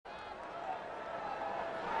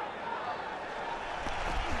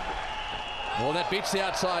Well, that beats the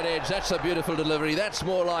outside edge. That's a beautiful delivery. That's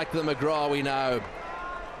more like the McGrath we know.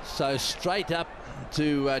 So straight up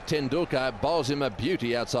to Tendulkar, bowls him a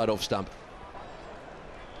beauty outside off stump.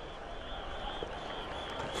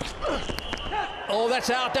 Oh,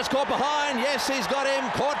 that's out. That's caught behind. Yes, he's got him.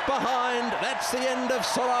 Caught behind. That's the end of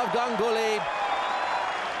Sourav Ganguly.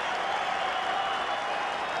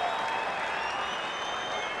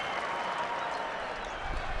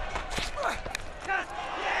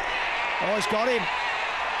 Oh, he's got him.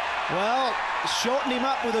 Well, shortened him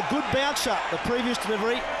up with a good bouncer, the previous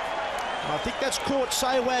delivery. I think that's caught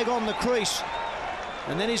Sehwag on the crease.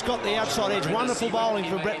 And then he's got the outside edge. Wonderful bowling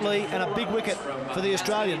for Brett Lee and a big wicket for the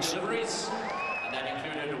Australians.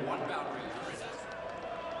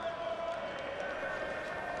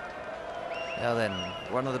 Now then,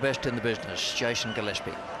 one of the best in the business, Jason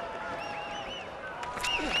Gillespie.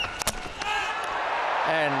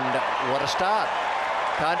 And what a start.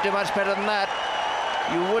 Can't do much better than that.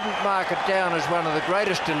 You wouldn't mark it down as one of the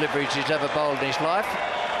greatest deliveries he's ever bowled in his life.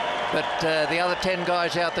 But the other 10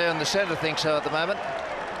 guys out there in the centre think so at the moment.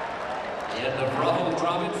 The end of Rahul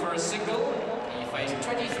Dravid for a single. He faced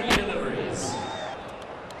 23 deliveries.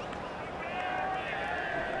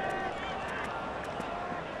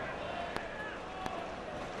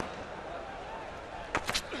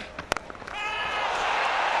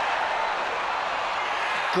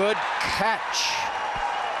 Good catch.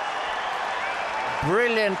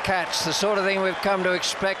 Brilliant catch, the sort of thing we've come to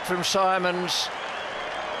expect from Simons.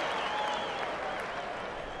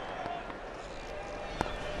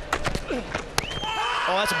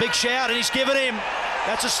 Oh, that's a big shout, and he's given him.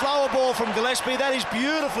 That's a slower ball from Gillespie. That is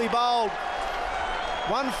beautifully bowled.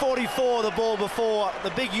 144 the ball before,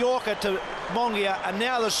 the big Yorker to Mongia, and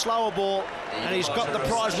now the slower ball, and he's got the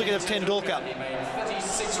prize wicket of Tendulkar. He made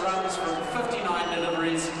 36 runs from 59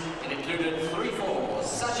 deliveries. It included 3 for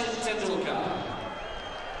Sachin Tendulkar.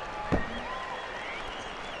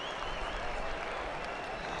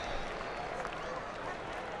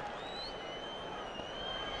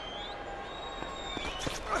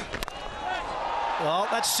 Well,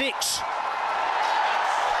 that's 6.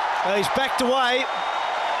 He's backed away.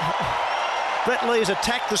 Brett Lee has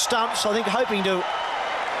attacked the stumps, I think hoping to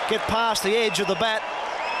get past the edge of the bat.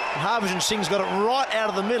 And Harbhajan Singh's got it right out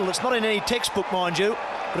of the middle. It's not in any textbook, mind you,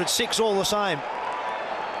 but it's 6 all the same.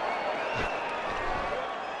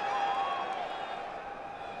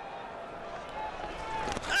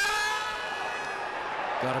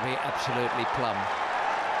 Got to be absolutely plumb.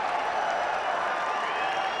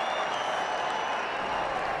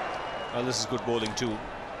 Well, this is good bowling too.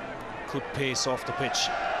 Good pace off the pitch.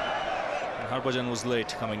 And Harbhajan was late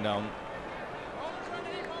coming down.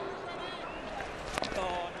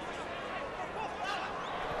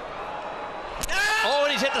 Oh,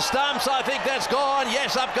 and he's hit the stumps. I think that's gone.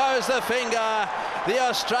 Yes, up goes the finger. The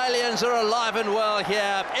Australians are alive and well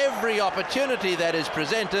here. Every opportunity that is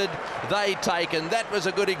presented, they take, and that was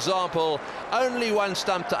a good example. Only one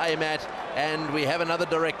stump to aim at, and we have another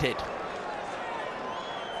direct hit.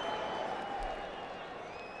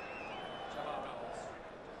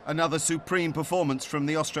 Another supreme performance from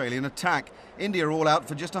the Australian attack. India all out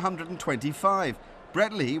for just 125.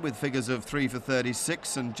 Brett Lee with figures of 3 for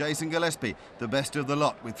 36 and Jason Gillespie, the best of the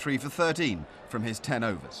lot, with 3 for 13 from his 10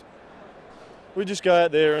 overs. We just go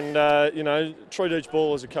out there and, you know, treat each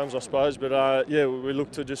ball as it comes, I suppose. But, yeah, we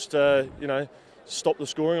look to just, you know, stop the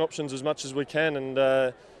scoring options as much as we can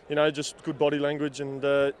and, you know, just good body language and,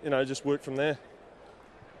 you know, just work from there.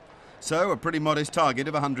 So a pretty modest target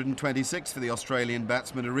of 126 for the Australian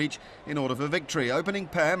batsmen to reach in order for victory. Opening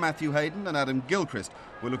pair, Matthew Hayden and Adam Gilchrist,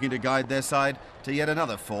 were looking to guide their side to yet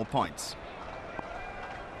another 4 points.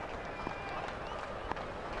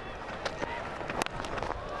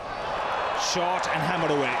 Short and hammered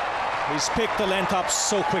away. He's picked the length up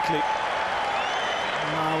so quickly.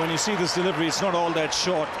 Now when you see this delivery, it's not all that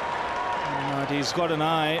short. But he's got an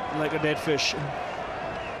eye like a dead fish.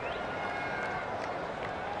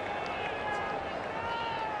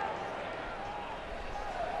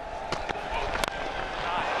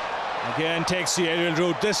 Again takes the aerial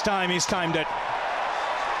route. This time he's timed it.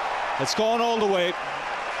 It's gone all the way.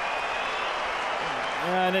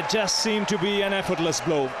 And it just seemed to be an effortless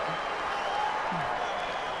blow.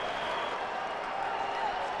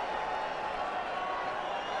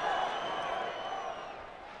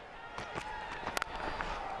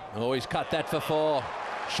 Oh, he's cut that for 4.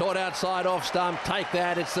 Short outside off stump. Take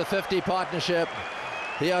that. It's the 50 partnership.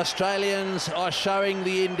 The Australians are showing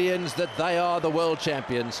the Indians that they are the world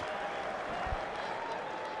champions.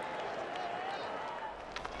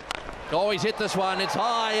 Oh, he's hit this one. It's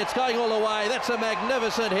high. It's going all the way. That's a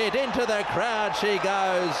magnificent hit. Into the crowd she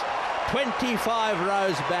goes. 25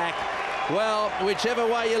 rows back. Well, whichever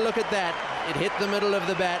way you look at that, it hit the middle of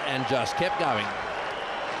the bat and just kept going.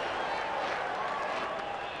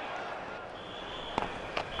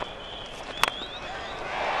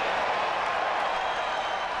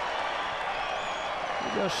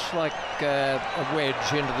 Just like a wedge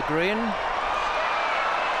into the green.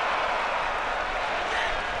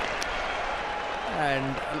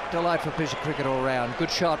 And a delightful piece of cricket all round.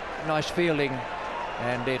 Good shot, nice fielding,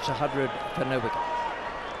 and it's 100 for no wicket.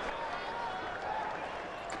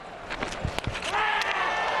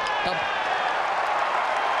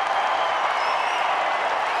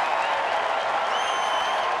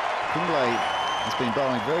 Kumble has been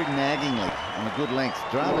bowling very naggingly on a good length.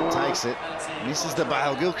 Dravid takes it, misses the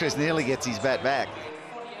bail. Gilchrist nearly gets his bat back.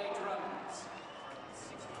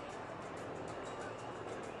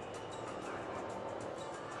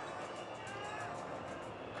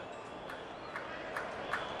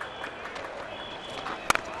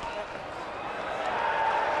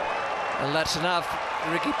 And that's enough.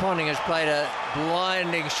 Ricky Ponting has played a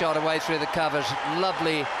blinding shot away through the covers.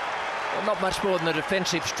 Lovely, not much more than a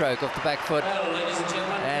defensive stroke off the back foot.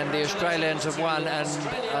 And the Australians have won, and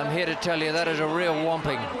I'm here to tell you that is a real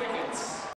whomping.